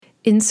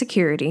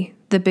Insecurity,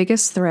 the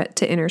biggest threat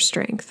to inner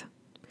strength.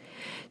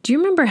 Do you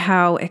remember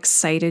how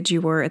excited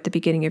you were at the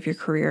beginning of your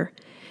career?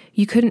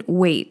 You couldn't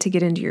wait to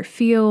get into your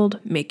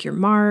field, make your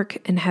mark,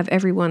 and have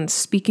everyone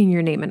speaking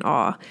your name in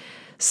awe.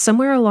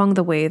 Somewhere along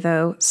the way,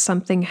 though,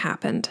 something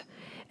happened,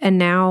 and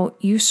now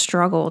you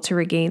struggle to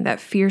regain that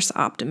fierce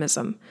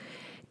optimism.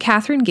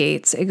 Catherine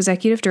Gates,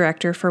 Executive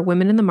Director for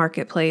Women in the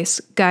Marketplace,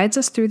 guides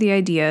us through the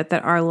idea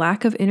that our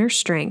lack of inner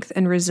strength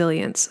and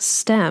resilience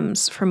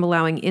stems from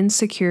allowing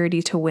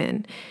insecurity to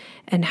win,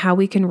 and how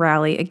we can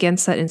rally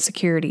against that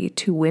insecurity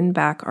to win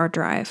back our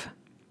drive.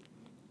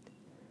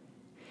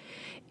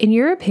 In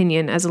your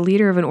opinion, as a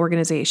leader of an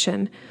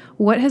organization,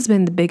 what has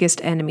been the biggest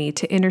enemy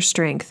to inner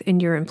strength in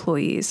your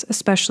employees,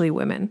 especially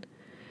women?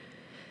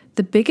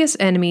 The biggest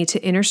enemy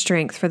to inner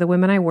strength for the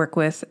women I work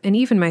with, and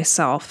even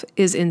myself,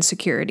 is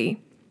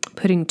insecurity.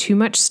 Putting too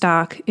much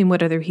stock in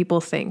what other people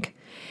think.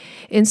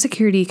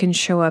 Insecurity can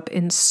show up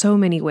in so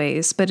many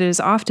ways, but it is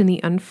often the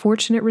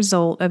unfortunate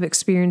result of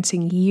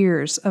experiencing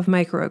years of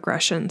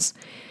microaggressions.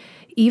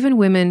 Even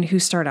women who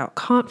start out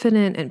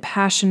confident and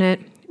passionate,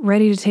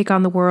 ready to take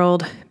on the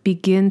world,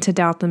 begin to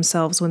doubt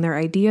themselves when their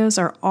ideas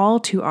are all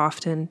too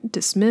often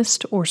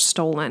dismissed or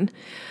stolen.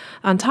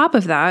 On top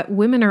of that,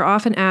 women are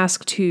often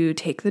asked to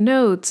take the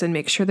notes and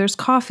make sure there's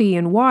coffee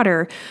and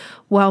water,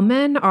 while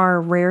men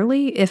are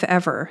rarely, if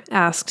ever,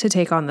 asked to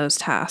take on those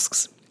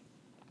tasks.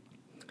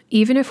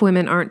 Even if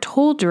women aren't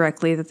told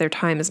directly that their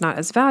time is not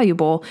as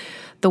valuable,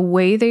 the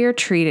way they are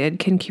treated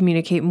can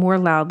communicate more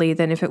loudly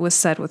than if it was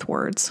said with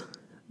words.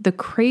 The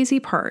crazy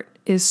part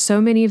is so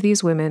many of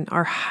these women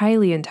are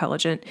highly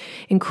intelligent,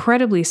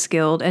 incredibly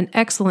skilled, and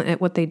excellent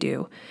at what they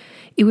do.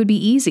 It would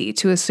be easy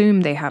to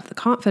assume they have the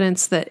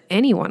confidence that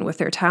anyone with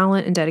their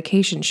talent and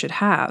dedication should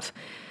have.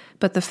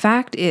 But the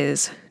fact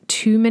is,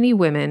 too many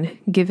women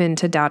give in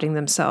to doubting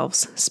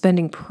themselves,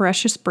 spending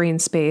precious brain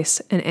space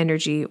and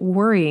energy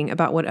worrying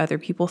about what other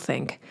people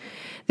think.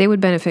 They would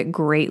benefit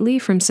greatly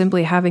from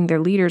simply having their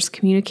leaders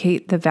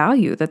communicate the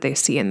value that they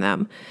see in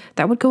them.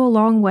 That would go a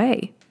long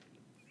way.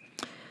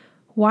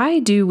 Why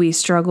do we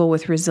struggle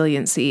with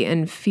resiliency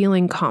and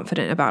feeling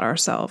confident about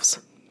ourselves?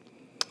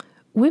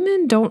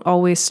 Women don't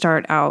always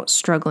start out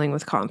struggling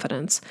with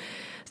confidence.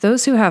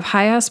 Those who have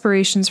high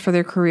aspirations for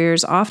their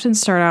careers often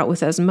start out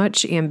with as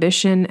much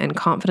ambition and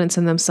confidence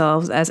in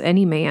themselves as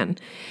any man.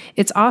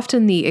 It's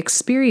often the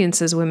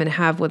experiences women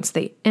have once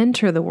they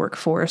enter the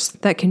workforce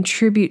that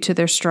contribute to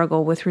their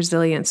struggle with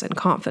resilience and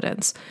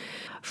confidence.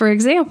 For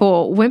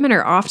example, women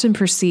are often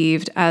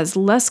perceived as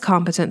less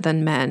competent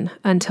than men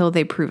until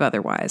they prove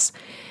otherwise.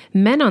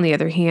 Men, on the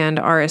other hand,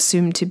 are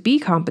assumed to be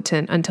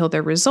competent until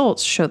their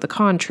results show the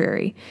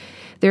contrary.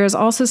 There is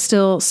also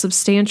still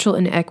substantial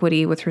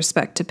inequity with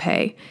respect to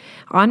pay.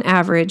 On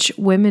average,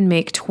 women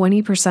make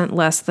 20%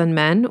 less than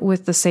men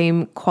with the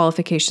same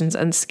qualifications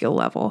and skill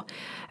level.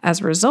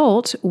 As a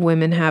result,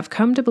 women have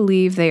come to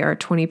believe they are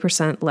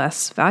 20%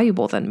 less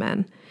valuable than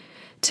men.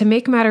 To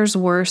make matters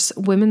worse,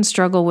 women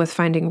struggle with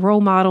finding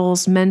role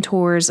models,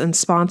 mentors, and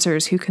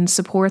sponsors who can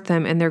support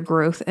them in their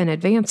growth and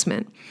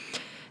advancement.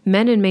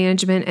 Men in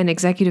management and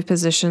executive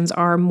positions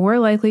are more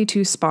likely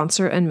to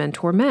sponsor and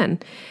mentor men.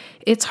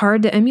 It's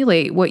hard to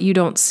emulate what you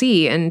don't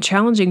see and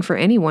challenging for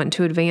anyone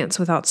to advance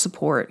without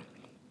support.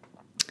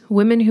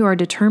 Women who are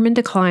determined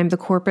to climb the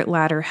corporate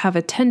ladder have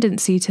a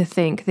tendency to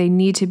think they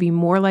need to be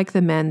more like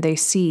the men they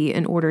see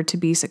in order to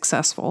be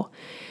successful.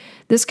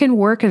 This can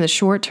work in the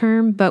short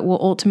term, but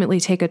will ultimately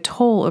take a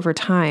toll over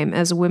time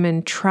as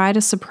women try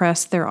to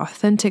suppress their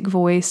authentic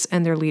voice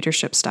and their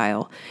leadership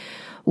style.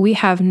 We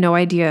have no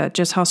idea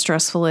just how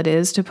stressful it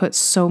is to put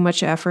so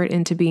much effort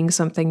into being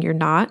something you're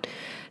not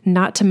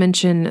to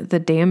mention the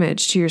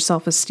damage to your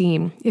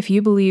self-esteem if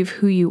you believe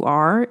who you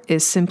are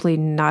is simply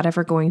not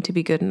ever going to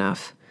be good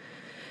enough.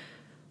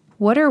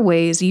 What are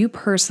ways you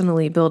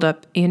personally build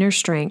up inner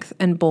strength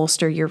and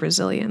bolster your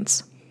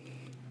resilience?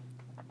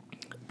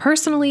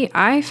 Personally,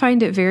 I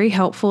find it very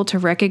helpful to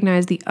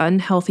recognize the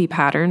unhealthy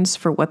patterns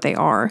for what they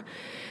are.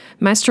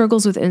 My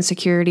struggles with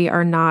insecurity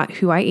are not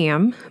who I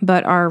am,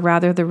 but are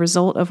rather the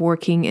result of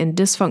working in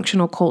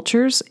dysfunctional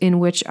cultures in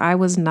which I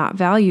was not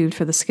valued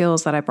for the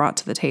skills that I brought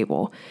to the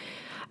table.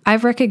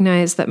 I've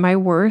recognized that my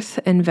worth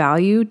and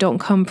value don't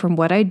come from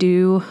what I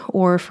do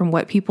or from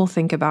what people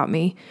think about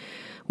me.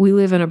 We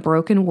live in a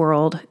broken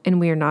world, and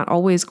we are not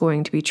always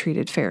going to be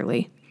treated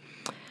fairly.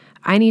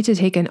 I need to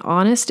take an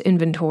honest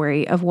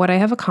inventory of what I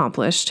have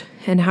accomplished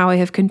and how I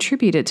have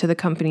contributed to the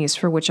companies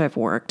for which I've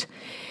worked.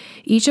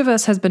 Each of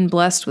us has been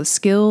blessed with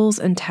skills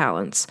and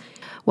talents.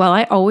 While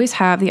I always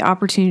have the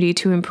opportunity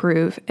to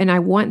improve and I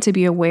want to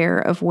be aware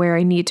of where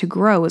I need to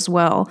grow as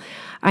well,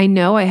 I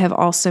know I have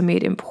also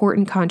made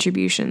important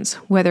contributions,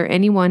 whether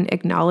anyone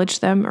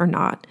acknowledged them or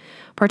not,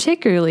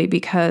 particularly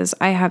because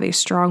I have a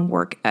strong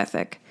work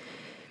ethic.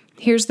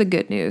 Here's the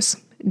good news.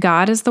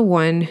 God is the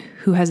one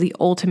who has the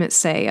ultimate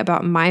say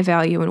about my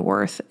value and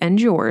worth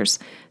and yours,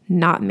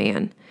 not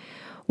man.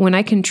 When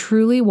I can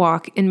truly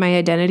walk in my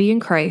identity in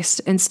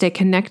Christ and stay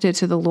connected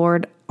to the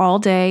Lord all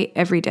day,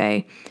 every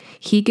day,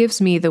 He gives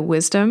me the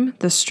wisdom,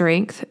 the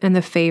strength, and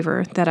the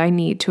favor that I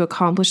need to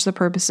accomplish the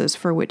purposes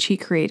for which He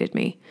created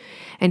me.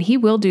 And He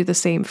will do the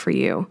same for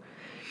you.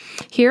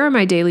 Here are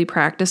my daily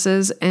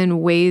practices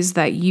and ways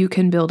that you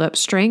can build up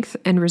strength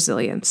and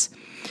resilience.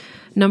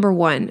 Number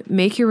 1,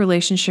 make your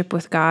relationship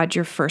with God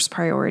your first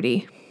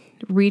priority.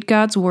 Read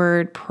God's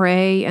word,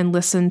 pray, and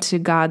listen to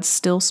God's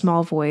still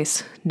small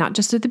voice, not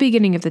just at the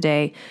beginning of the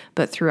day,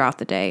 but throughout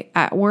the day,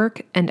 at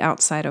work and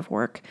outside of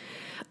work.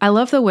 I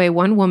love the way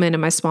one woman in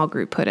my small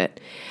group put it.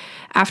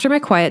 After my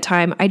quiet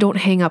time, I don't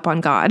hang up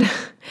on God.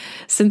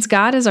 Since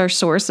God is our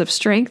source of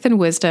strength and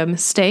wisdom,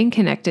 staying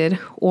connected,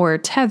 or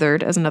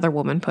tethered, as another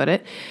woman put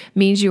it,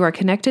 means you are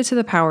connected to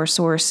the power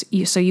source,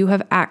 so you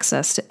have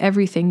access to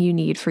everything you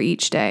need for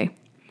each day.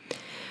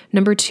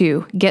 Number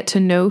 2, get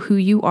to know who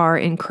you are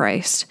in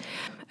Christ.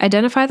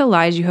 Identify the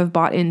lies you have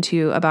bought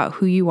into about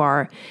who you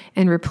are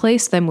and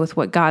replace them with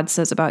what God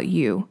says about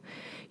you.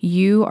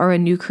 You are a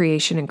new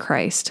creation in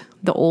Christ.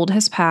 The old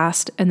has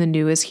passed and the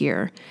new is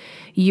here.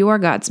 You are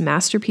God's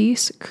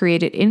masterpiece,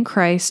 created in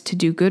Christ to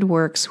do good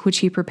works, which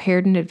He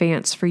prepared in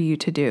advance for you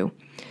to do.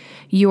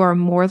 You are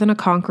more than a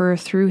conqueror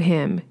through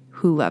Him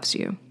who loves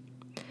you.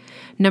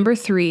 Number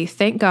 3,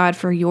 thank God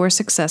for your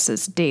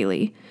successes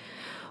daily.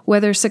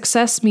 Whether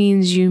success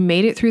means you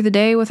made it through the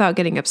day without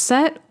getting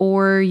upset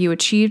or you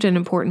achieved an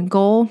important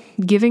goal,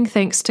 giving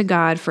thanks to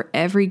God for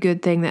every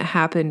good thing that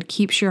happened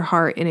keeps your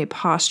heart in a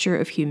posture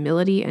of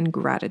humility and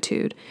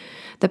gratitude.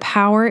 The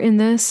power in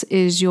this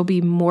is you'll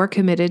be more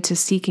committed to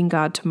seeking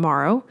God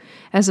tomorrow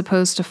as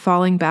opposed to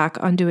falling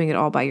back on doing it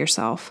all by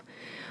yourself.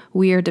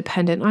 We are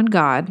dependent on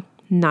God,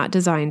 not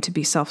designed to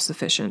be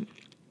self-sufficient.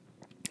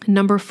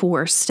 Number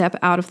 4, step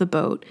out of the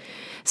boat.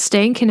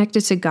 Staying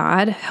connected to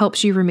God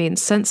helps you remain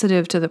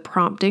sensitive to the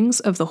promptings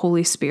of the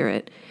Holy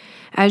Spirit.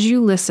 As you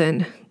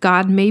listen,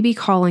 God may be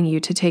calling you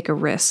to take a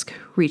risk,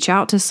 reach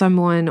out to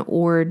someone,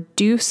 or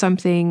do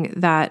something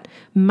that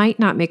might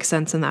not make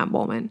sense in that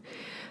moment.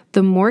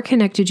 The more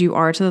connected you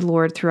are to the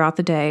Lord throughout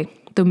the day,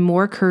 the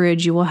more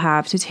courage you will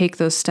have to take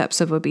those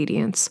steps of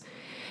obedience.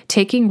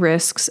 Taking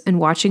risks and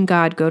watching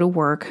God go to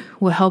work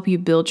will help you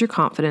build your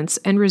confidence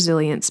and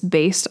resilience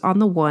based on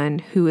the one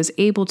who is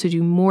able to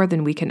do more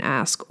than we can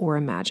ask or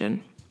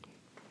imagine.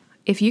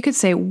 If you could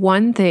say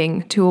one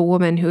thing to a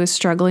woman who is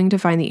struggling to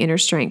find the inner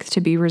strength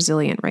to be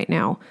resilient right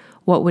now,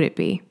 what would it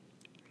be?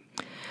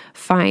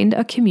 Find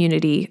a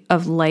community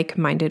of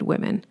like-minded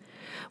women.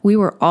 We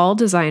were all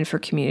designed for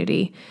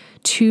community.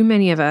 Too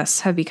many of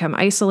us have become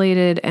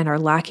isolated and are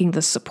lacking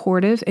the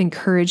supportive,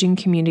 encouraging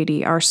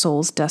community our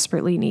souls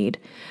desperately need.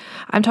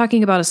 I'm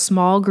talking about a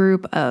small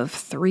group of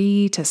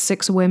 3 to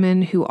 6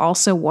 women who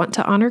also want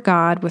to honor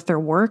God with their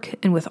work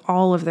and with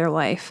all of their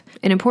life.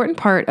 An important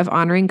part of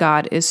honoring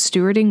God is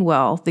stewarding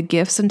well the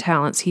gifts and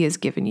talents He has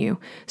given you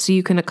so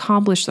you can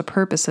accomplish the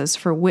purposes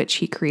for which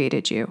He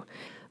created you.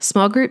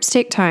 Small groups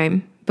take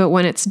time, but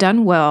when it's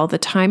done well, the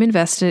time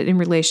invested in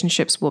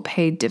relationships will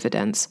pay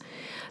dividends.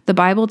 The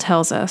Bible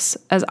tells us,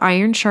 as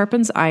iron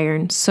sharpens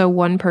iron, so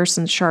one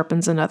person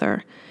sharpens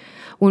another.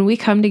 When we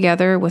come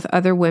together with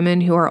other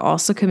women who are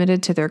also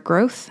committed to their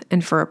growth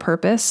and for a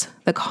purpose,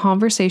 the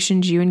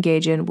conversations you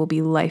engage in will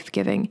be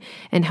life-giving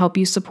and help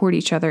you support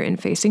each other in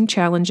facing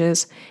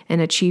challenges and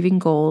achieving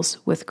goals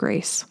with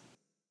grace.